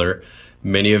Ziglar.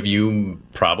 Many of you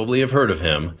probably have heard of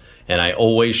him, and I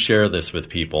always share this with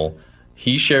people.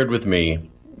 He shared with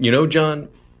me, John,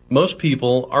 most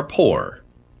people are poor.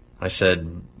 I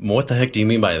said, what the heck do you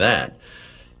mean by that?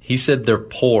 He said they're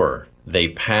poor. They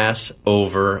pass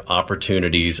over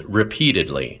opportunities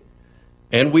repeatedly.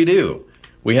 And we do.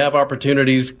 We have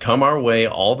opportunities come our way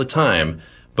all the time,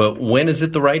 but when is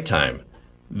it the right time?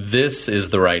 This is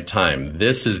the right time.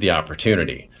 This is the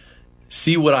opportunity.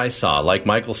 See what I saw. Like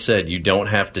Michael said, you don't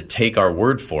have to take our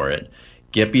word for it.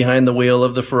 Get behind the wheel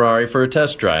of the Ferrari for a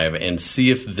test drive and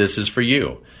see if this is for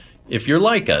you. If you're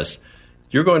like us,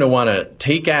 you're going to want to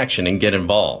take action and get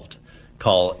involved.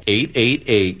 Call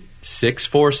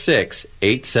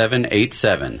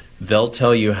 888-646-8787. They'll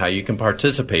tell you how you can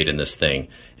participate in this thing.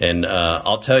 And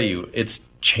I'll tell you, it's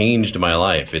changed my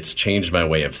life. It's changed my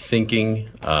way of thinking.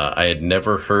 I had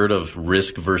never heard of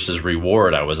risk versus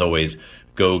reward. I was always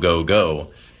go, go,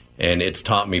 go. And it's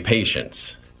taught me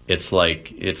patience. It's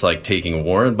like taking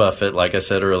Warren Buffett, like I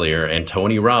said earlier, and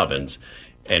Tony Robbins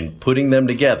and putting them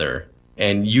together,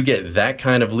 and you get that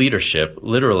kind of leadership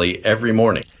literally every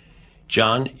morning.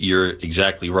 John, you're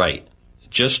exactly right.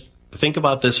 Just think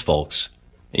about this, folks.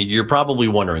 You're probably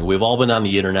wondering, we've all been on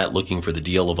the internet looking for the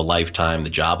deal of a lifetime, the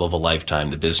job of a lifetime,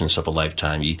 the business of a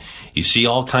lifetime. You see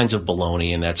all kinds of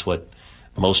baloney, and that's what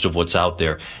most of what's out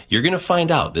there. You're going to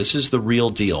find out this is the real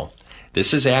deal.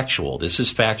 This is actual. This is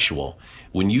factual.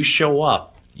 When you show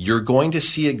up, you're going to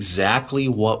see exactly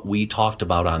what we talked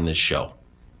about on this show.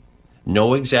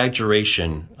 No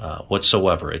exaggeration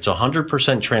whatsoever. It's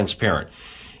 100% transparent.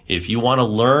 If you want to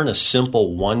learn a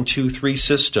simple 1, 2, 3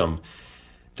 system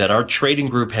that our trading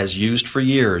group has used for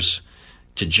years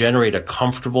to generate a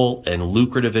comfortable and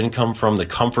lucrative income from the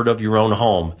comfort of your own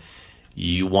home,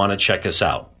 you want to check us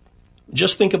out.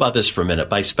 Just think about this for a minute.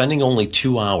 By spending only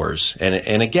 2 hours,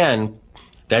 and again,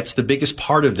 that's the biggest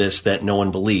part of this that no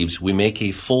one believes. We make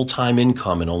a full-time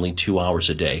income in only 2 hours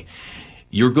a day.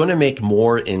 You're going to make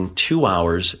more in 2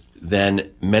 hours than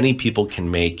many people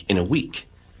can make in a week.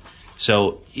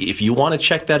 So if you want to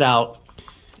check that out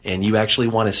and you actually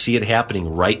want to see it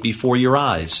happening right before your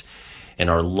eyes in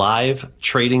our live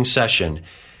trading session,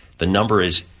 The number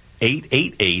is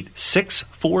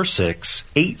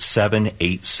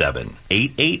 888-646-8787.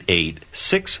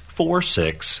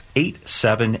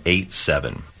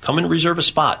 888-646-8787. Come and reserve a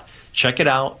spot. Check it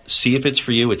out. See if it's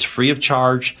for you. It's free of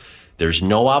charge. There's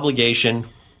no obligation.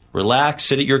 Relax,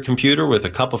 sit at your computer with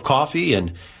a cup of coffee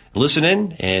and listen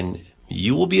in, and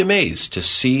you will be amazed to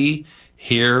see,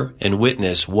 hear, and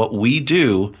witness what we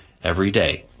do every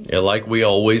day. Yeah, like we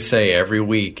always say every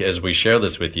week as we share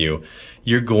this with you,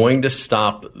 you're going to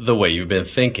stop the way you've been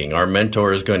thinking. Our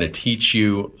mentor is going to teach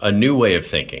you a new way of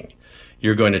thinking.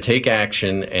 You're going to take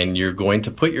action, and you're going to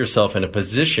put yourself in a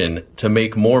position to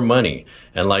make more money.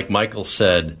 And like Michael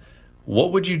said,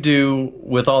 what would you do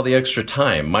with all the extra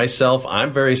time? Myself,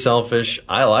 I'm very selfish.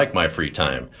 I like my free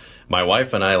time. My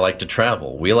wife and I like to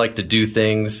travel. We like to do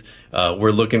things. We're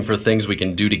looking for things we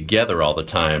can do together all the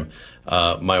time.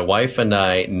 My wife and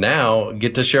I now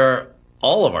get to share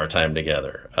all of our time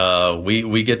together.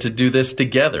 We get to do this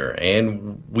together,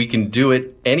 and we can do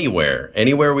it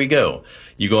anywhere we go.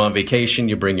 You go on vacation,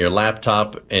 you bring your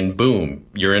laptop, and boom,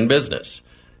 you're in business.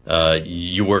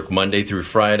 You work Monday through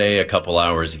Friday, a couple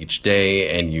hours each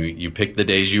day, and you pick the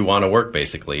days you want to work,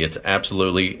 basically. It's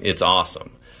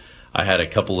awesome. I had a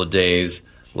couple of days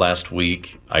last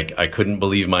week. I couldn't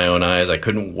believe my own eyes. I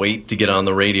couldn't wait to get on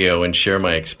the radio and share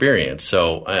my experience.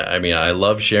 So, I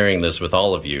love sharing this with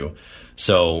all of you.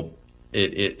 So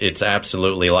it's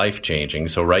absolutely life-changing.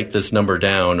 So write this number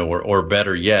down, or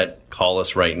better yet, call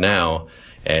us right now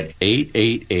at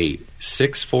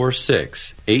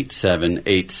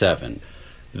 888-646-8787.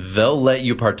 They'll let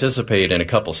you participate in a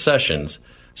couple sessions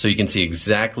so you can see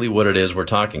exactly what it is we're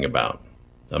talking about.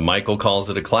 Michael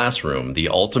calls it a classroom. The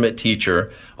ultimate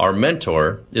teacher, our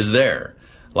mentor, is there.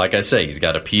 Like I say, he's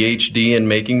got a PhD in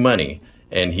making money,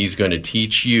 and he's going to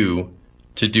teach you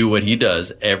to do what he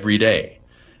does every day.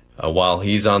 While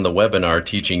he's on the webinar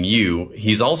teaching you,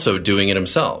 he's also doing it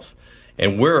himself.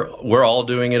 And we're all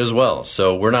doing it as well.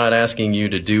 So we're not asking you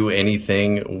to do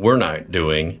anything we're not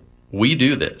doing. We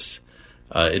do this.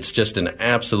 It's just an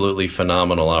absolutely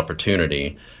phenomenal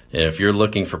opportunity. And if you're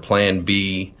looking for Plan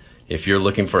B, if you're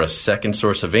looking for a second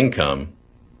source of income,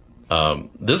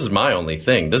 this is my only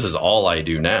thing. This is all I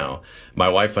do now. My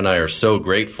wife and I are so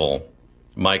grateful,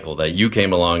 Michael, that you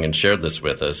came along and shared this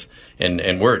with us.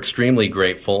 And we're extremely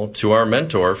grateful to our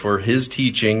mentor for his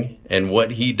teaching and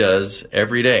what he does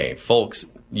every day. Folks,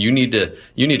 you need to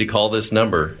call this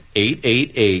number,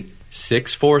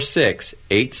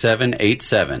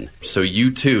 888-646-8787, so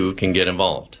you too can get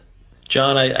involved.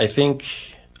 John, I think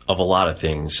of a lot of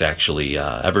things, actually,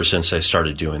 ever since I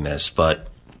started doing this. But,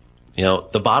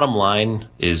 the bottom line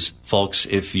is, folks,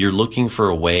 if you're looking for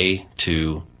a way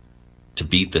to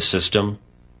beat the system,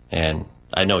 and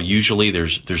I know usually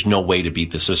there's no way to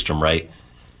beat the system, right?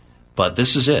 But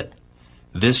this is it.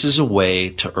 This is a way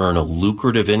to earn a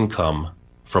lucrative income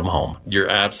from home. You're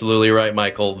absolutely right,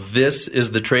 Michael. This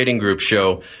is the Trading Group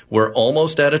Show. We're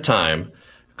almost out of time.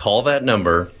 Call that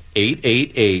number,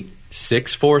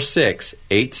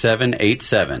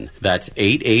 888-646-8787. That's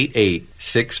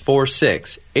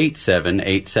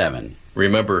 888-646-8787.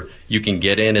 Remember, you can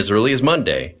get in as early as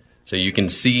Monday, so you can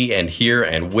see and hear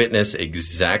and witness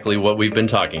exactly what we've been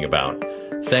talking about.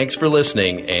 Thanks for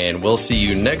listening, and we'll see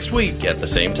you next week at the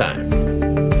same time.